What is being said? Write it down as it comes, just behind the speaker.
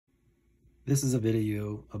This is a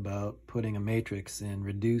video about putting a matrix in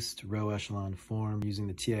reduced row echelon form using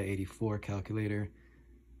the TI-84 calculator.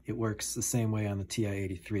 It works the same way on the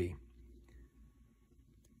TI-83.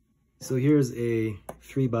 So here's a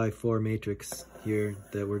 3x4 matrix here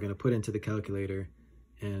that we're going to put into the calculator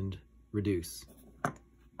and reduce.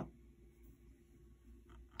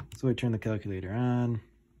 So we turn the calculator on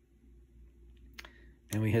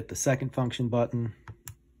and we hit the second function button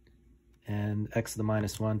and x to the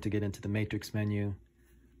minus 1 to get into the matrix menu.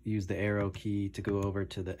 Use the arrow key to go over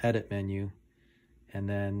to the edit menu, and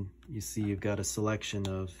then you see you've got a selection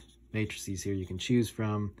of matrices here you can choose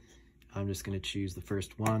from. I'm just going to choose the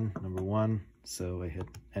first one, number 1, so I hit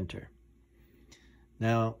enter.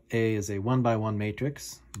 Now A is a 1x1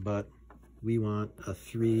 matrix, but we want a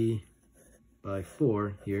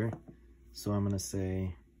 3x4 here, so I'm going to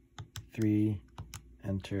say 3,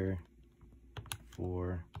 enter,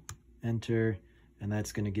 4, enter, and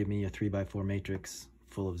that's going to give me a 3x4 matrix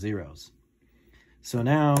full of zeros. So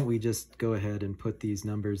now we just go ahead and put these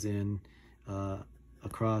numbers in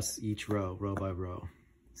across each row, row by row.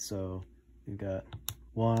 So we've got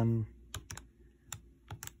 1,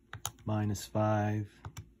 minus 5,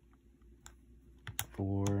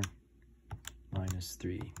 4, minus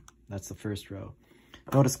 3. That's the first row.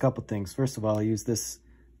 Notice a couple things. First of all, I use this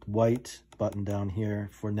white button down here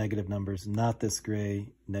for negative numbers, not this gray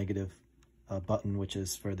negative button, which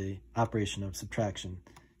is for the operation of subtraction.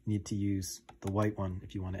 You need to use the white one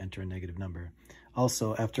if you want to enter a negative number.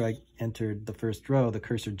 Also, after I entered the first row, the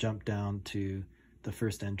cursor jumped down to the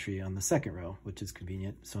first entry on the second row, which is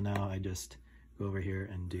convenient. So now I just go over here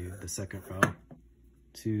and do the second row.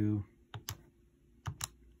 2,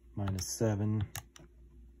 minus 7,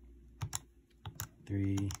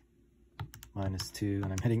 3, minus 2,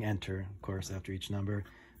 and I'm hitting enter, of course, after each number.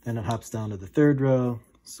 Then it hops down to the third row,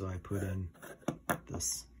 so I put in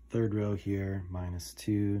this third row here, minus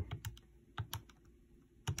 2,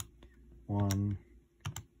 1,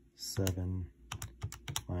 7,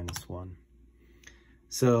 minus 1.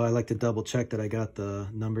 So I like to double check that I got the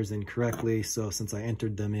numbers in correctly. So since I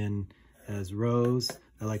entered them in as rows,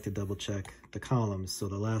 I like to double check the columns. So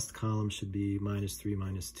the last column should be minus 3,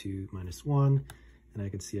 minus 2, minus 1. And I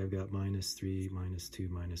can see I've got minus 3, minus 2,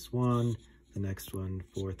 minus 1. The next one,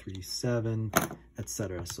 4, 3, 7,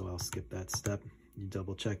 etc. So I'll skip that step. You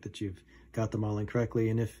double check that you've got them all in correctly.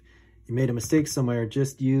 And if you made a mistake somewhere,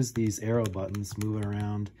 just use these arrow buttons, move it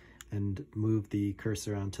around, and move the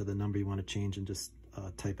cursor onto the number you want to change and just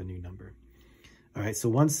type a new number. All right, so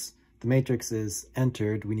once the matrix is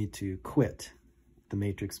entered, we need to quit the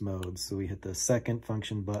matrix mode. So we hit the second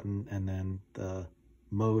function button and then the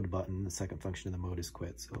mode button. The second function of the mode is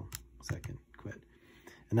quit, so second, quit.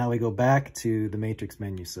 And now we go back to the matrix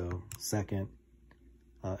menu, so second,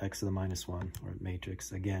 x to the minus 1, or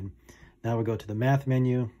matrix again. Now we go to the math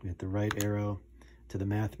menu, we hit the right arrow to the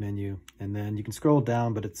math menu, and then you can scroll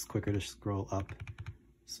down, but it's quicker to scroll up.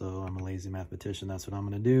 So I'm a lazy mathematician, that's what I'm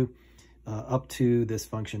gonna do. Up to this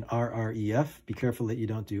function RREF. Be careful that you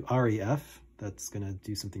don't do REF, that's gonna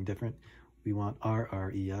do something different. We want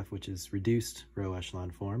RREF, which is reduced row echelon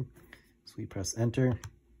form. So we press enter.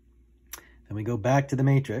 Then we go back to the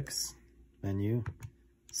matrix menu,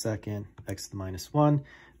 second, x to the minus 1.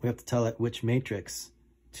 We have to tell it which matrix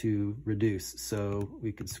to reduce. So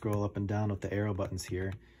we could scroll up and down with the arrow buttons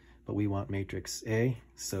here, but we want matrix A.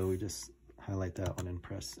 So we just highlight that one and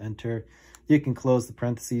press enter. You can close the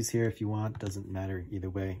parentheses here if you want, doesn't matter either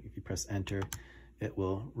way. If you press enter, it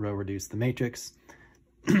will row reduce the matrix.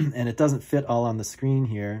 And it doesn't fit all on the screen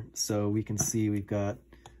here, so we can see we've got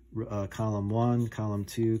column 1, column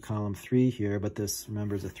 2, column 3 here, but this,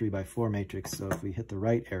 remember, is a 3x4 matrix, so if we hit the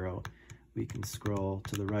right arrow, we can scroll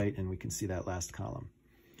to the right and we can see that last column.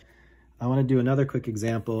 I want to do another quick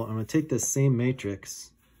example. I'm going to take this same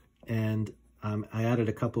matrix and I added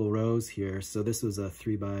a couple rows here. So this was a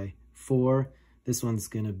 3x4. This one's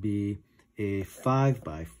going to be a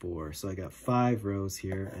 5x4. So I got 5 rows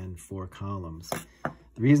here and 4 columns.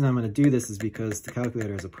 The reason I'm going to do this is because the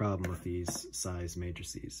calculator has a problem with these size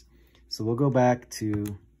matrices. So we'll go back to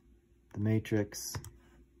the matrix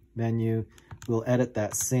menu. We'll edit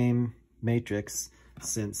that same matrix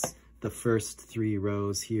since the first 3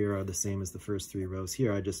 rows here are the same as the first 3 rows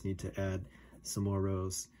here. I just need to add some more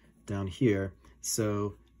rows down here.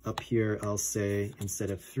 So up here, I'll say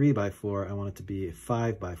instead of 3x4, I want it to be a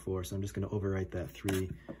 5x4. So I'm just going to overwrite that 3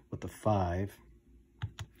 with the 5,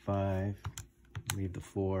 leave the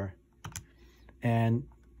 4. And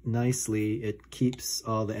nicely, it keeps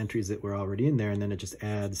all the entries that were already in there, and then it just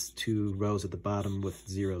adds 2 rows at the bottom with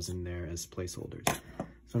zeros in there as placeholders.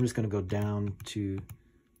 So I'm just going to go down to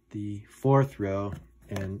the 4th row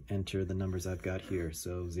and enter the numbers I've got here.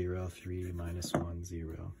 So 0, 3, minus 1,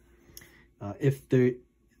 0. If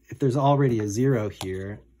there's already a 0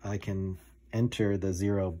 here, I can enter the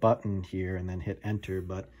 0 button here and then hit enter,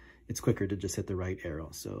 but it's quicker to just hit the right arrow.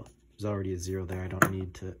 So there's already a 0 there. I don't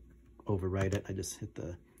need to overwrite it. I just hit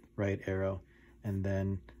the right arrow, and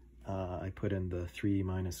then I put in the 3,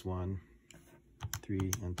 minus 1,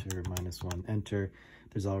 3, enter, minus 1, enter.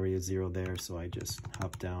 There's already a 0 there, so I just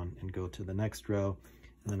hop down and go to the next row,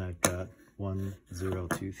 and then I've got 1, 0,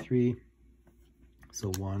 2, 3.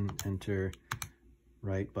 So 1, enter,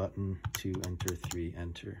 right button, 2, enter, 3,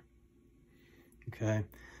 enter. Okay,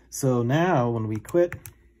 so now when we quit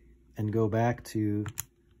and go back to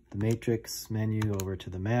the matrix menu, over to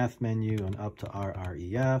the math menu, and up to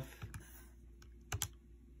RREF,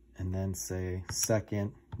 and then say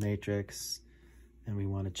second matrix, and we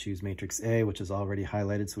want to choose matrix A, which is already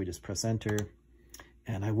highlighted, so we just press enter.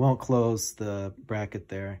 And I won't close the bracket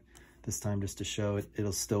there this time just to show it,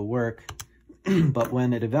 it'll still work. But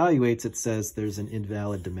when it evaluates, it says there's an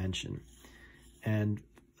invalid dimension. And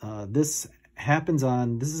this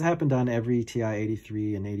has happened on every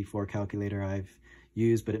TI-83 and 84 calculator I've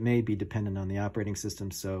used, but it may be dependent on the operating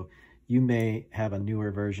system. So you may have a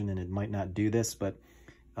newer version and it might not do this, but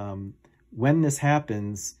when this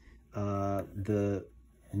happens, the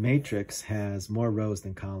matrix has more rows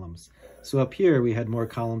than columns. So up here we had more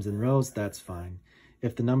columns than rows, that's fine.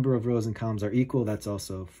 If the number of rows and columns are equal, that's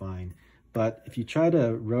also fine. But if you try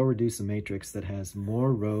to row reduce a matrix that has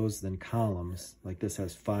more rows than columns, like this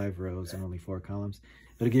has 5 rows and only 4 columns,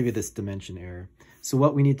 it'll give you this dimension error. So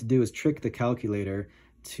what we need to do is trick the calculator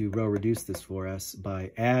to row reduce this for us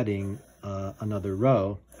by adding another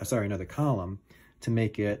column to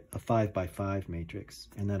make it a 5 by 5 matrix,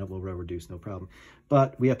 and then it will row reduce no problem.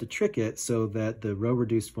 But we have to trick it so that the row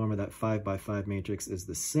reduced form of that 5 by 5 matrix is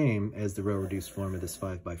the same as the row reduced form of this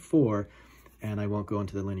 5 by 4. And I won't go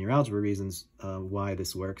into the linear algebra reasons why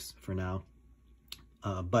this works for now.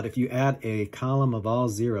 But if you add a column of all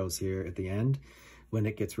zeros here at the end, when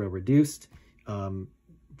it gets row reduced,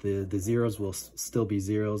 the zeros will still be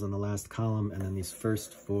zeros in the last column, and then these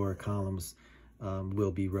first 4 columns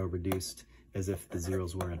will be row reduced as if the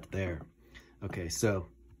zeros weren't there. Okay, so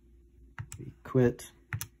we quit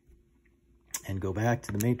and go back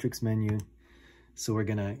to the matrix menu. So we're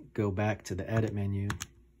gonna go back to the edit menu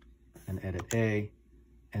and edit A,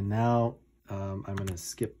 and now I'm going to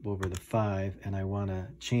skip over the 5, and I want to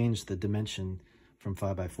change the dimension from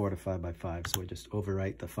 5 by 4 to 5 by 5. So I just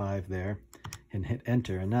overwrite the 5 there and hit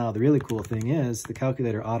enter. And now the really cool thing is the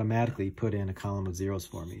calculator automatically put in a column of zeros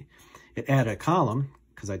for me. It added a column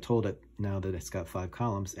because I told it now that it's got 5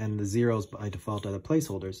 columns, and the zeros by default are the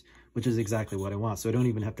placeholders, which is exactly what I want. So I don't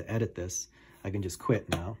even have to edit this. I can just quit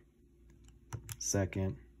now.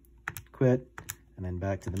 Second, quit. And then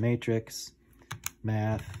back to the matrix,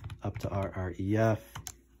 math, up to RREF,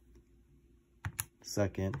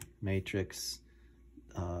 second matrix,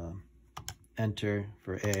 enter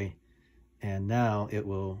for A, and now it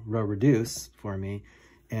will row reduce for me,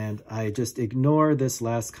 and I just ignore this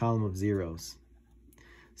last column of zeros.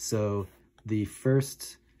 So the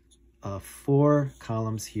first 4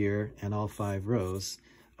 columns here and all 5 rows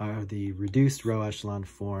are the reduced row echelon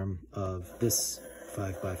form of this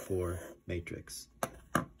 5 by 4 matrix.